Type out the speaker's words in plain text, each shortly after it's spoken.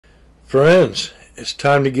Friends, it's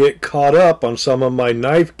time to get caught up on some of my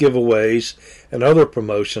knife giveaways and other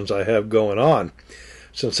promotions I have going on.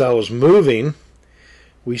 Since I was moving,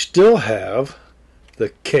 we still have the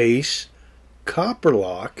Case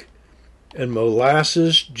Copperlock and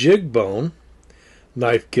Molasses Jig Bone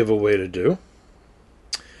knife giveaway to do.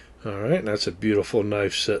 Alright, that's a beautiful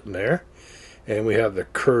knife sitting there. And we have the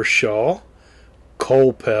Kershaw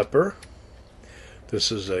Culpepper. This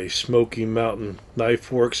is a Smoky Mountain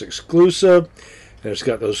Knife Works exclusive, and it's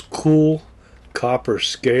got those cool copper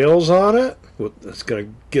scales on it. It's going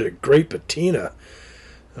to get a great patina.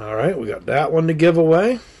 Alright, we got that one to give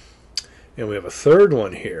away. And we have a third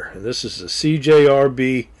one here, and this is the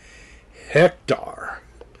CJRB Hectare.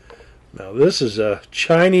 Now this is a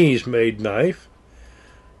Chinese-made knife,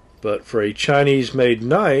 but for a Chinese-made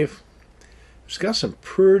knife, it's got some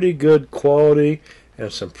pretty good quality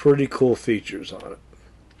and some pretty cool features on it.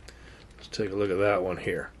 Let's take a look at that one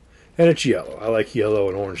here. And it's yellow. I like yellow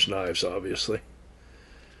and orange knives, obviously.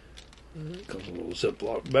 It comes in a little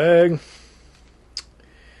Ziploc bag.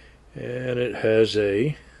 And it has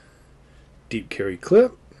a deep carry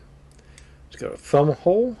clip. It's got a thumb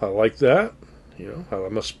hole. I like that. You know,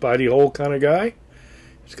 I'm a Spidey hole kind of guy.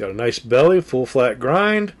 It's got a nice belly, full flat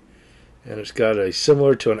grind. And it's got a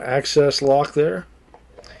similar to an access lock there.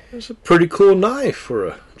 It's a pretty cool knife for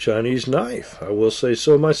a Chinese knife. I will say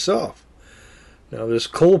so myself. Now this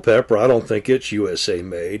Culpepper, I don't think it's USA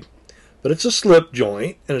made, but it's a slip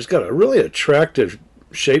joint, and it's got a really attractive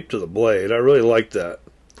shape to the blade. I really like that.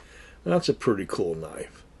 That's a pretty cool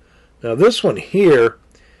knife. Now this one here,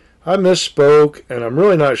 I misspoke, and I'm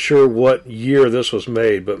really not sure what year this was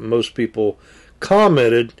made, but most people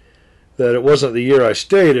commented that it wasn't the year I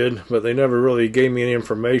stated, but they never really gave me any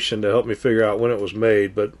information to help me figure out when it was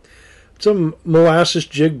made. But it's a Molasses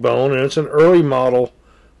Jig Bone, and it's an early model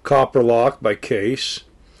Copperlock by Case.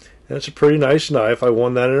 And it's a pretty nice knife. I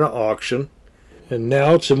won that in an auction. And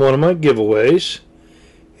now it's in one of my giveaways.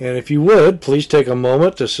 And if you would, please take a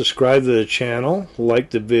moment to subscribe to the channel,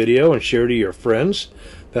 like the video, and share to your friends.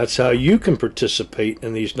 That's how you can participate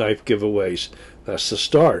in these knife giveaways. That's the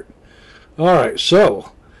start. Alright,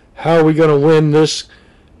 so how are we going to win this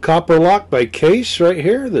Copperlock by Case right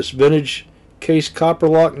here, this Vintage Case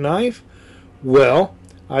Copperlock knife? Well,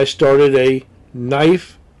 I started a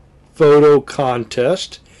knife photo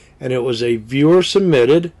contest, and it was a viewer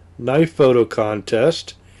submitted knife photo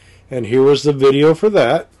contest, and here was the video for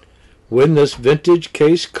that. Win this Vintage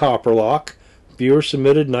Case Copperlock viewer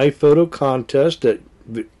submitted knife photo contest at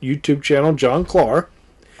YouTube channel JohnKlahr.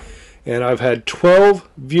 And I've had 12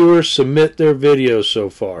 viewers submit their videos so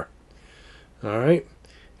far. Alright,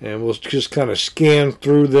 and we'll just kind of scan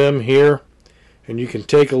through them here, and you can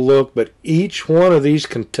take a look. But each one of these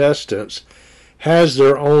contestants has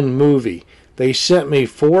their own movie. They sent me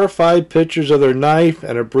 4 or 5 pictures of their knife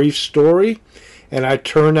and a brief story, and I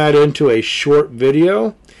turned that into a short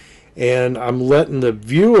video, and I'm letting the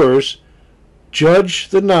viewers judge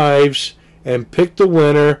the knives and pick the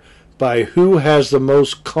winner by who has the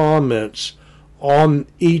most comments on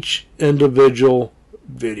each individual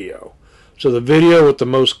video. So the video with the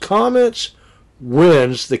most comments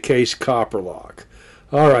wins the Case Copperlock.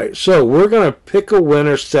 Alright, so we're going to pick a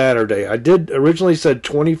winner Saturday. I did originally said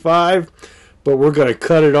 25, but we're going to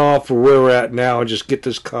cut it off for where we're at now and just get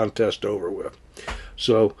this contest over with.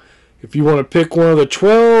 So if you want to pick one of the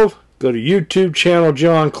 12, go to YouTube channel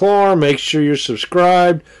JohnKlahr, make sure you're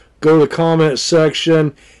subscribed, go to the comment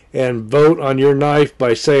section, and vote on your knife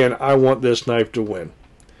by saying, I want this knife to win.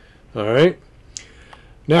 Alright?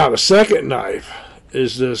 Now, the second knife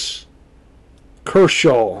is this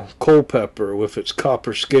Kershaw Culpepper with its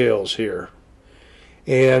copper scales here.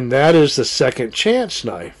 And that is the second chance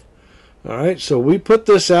knife. Alright, so we put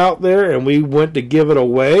this out there and we went to give it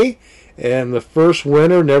away. And the first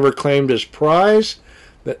winner never claimed his prize.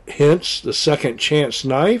 Hence, the second chance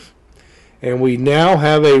knife. And we now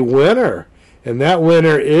have a winner. And that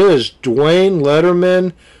winner is Dwayne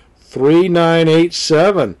Letterman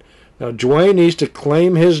 3987. Now Dwayne needs to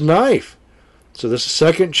claim his knife. So this is a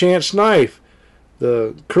second chance knife.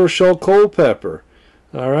 The Kershaw Culpepper.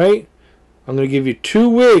 Alright? I'm going to give you 2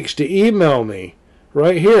 weeks to email me.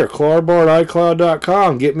 Right here,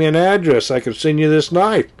 KlahrBart@iCloud.com. Get me an address. I can send you this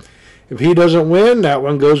knife. If he doesn't win, that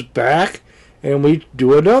one goes back and we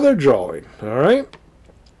do another drawing. Alright?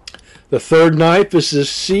 The third knife is the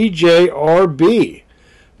CJRB.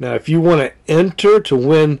 Now, if you want to enter to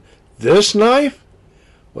win this knife,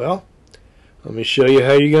 well, let me show you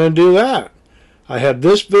how you're going to do that. I have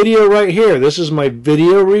this video right here. This is my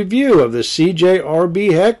video review of the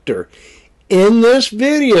CJRB Hectare. In this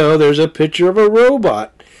video, there's a picture of a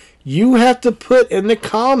robot You have to put in the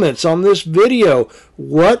comments on this video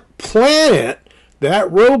what planet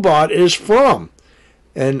that robot is from.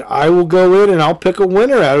 And I will go in and I'll pick a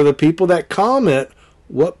winner out of the people that comment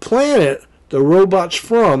what planet the robot's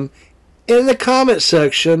from in the comment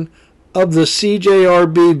section of the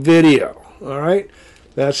CJRB video. Alright?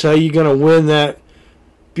 That's how you're going to win that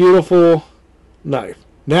beautiful knife.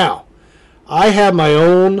 Now, I have my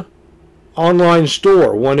own online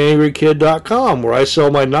store, oneangrykid.com, where I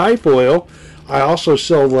sell my knife oil. I also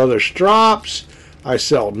sell leather strops. I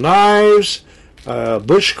sell knives,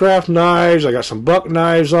 bushcraft knives. I got some buck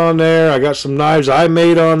knives on there. I got some knives I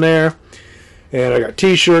made on there. And I got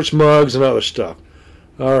t-shirts, mugs, and other stuff.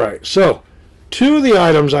 Alright, so 2 of the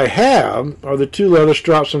items I have are the 2 leather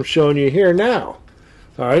strops I'm showing you here now.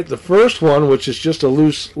 Alright, the first one, which is just a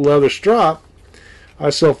loose leather strop, I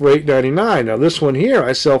sell for $8.99. Now this one here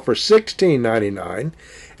I sell for $16.99, and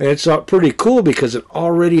it's pretty cool because it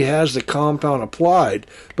already has the compound applied,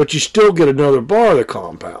 but you still get another bar of the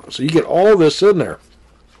compound. So you get all this in there.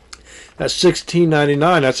 That's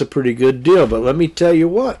 $16.99. That's a pretty good deal, but let me tell you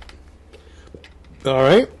what.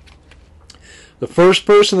 Alright, the first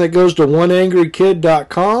person that goes to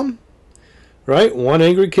oneangrykid.com, right,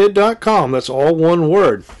 oneangrykid.com, that's all one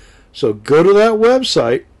word. So go to that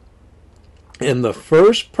website, and the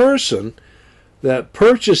first person that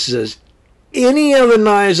purchases any of the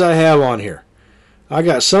knives I have on here, I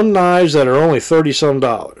got some knives that are only $30-some.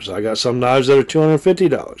 I got some knives that are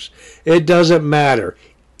 $250. It doesn't matter.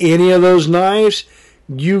 Any of those knives,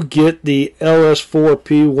 you get the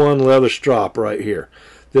LS4P1 leather strop right here.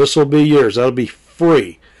 This will be yours. That'll be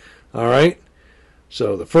free. All right?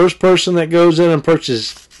 So the first person that goes in and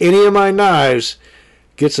purchases any of my knives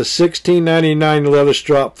gets a $16.99 leather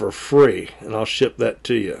strop for free, and I'll ship that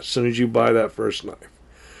to you as soon as you buy that first knife.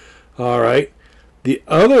 Alright, the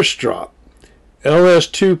other strop,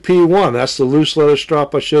 LS2P1, that's the loose leather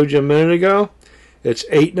strop I showed you a minute ago. It's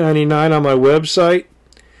 $8.99 on my website.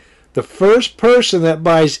 The first person that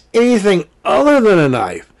buys anything other than a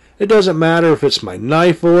knife, it doesn't matter if it's my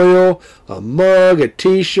knife oil, a mug, a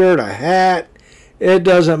t-shirt, a hat, it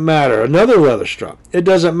doesn't matter. Another leather strop. It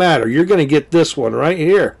doesn't matter. You're going to get this one right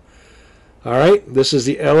here. Alright, this is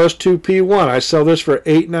the LS2P1. I sell this for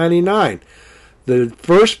 $8.99. The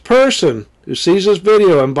first person who sees this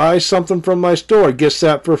video and buys something from my store gets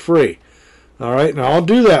that for free. Alright, now I'll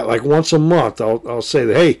do that like once a month. I'll say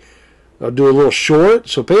that, hey, I'll do a little short,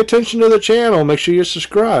 so pay attention to the channel. Make sure you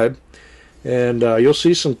subscribe, and you'll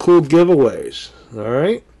see some cool giveaways.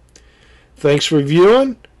 Alright, thanks for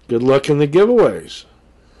viewing. Good luck in the giveaways.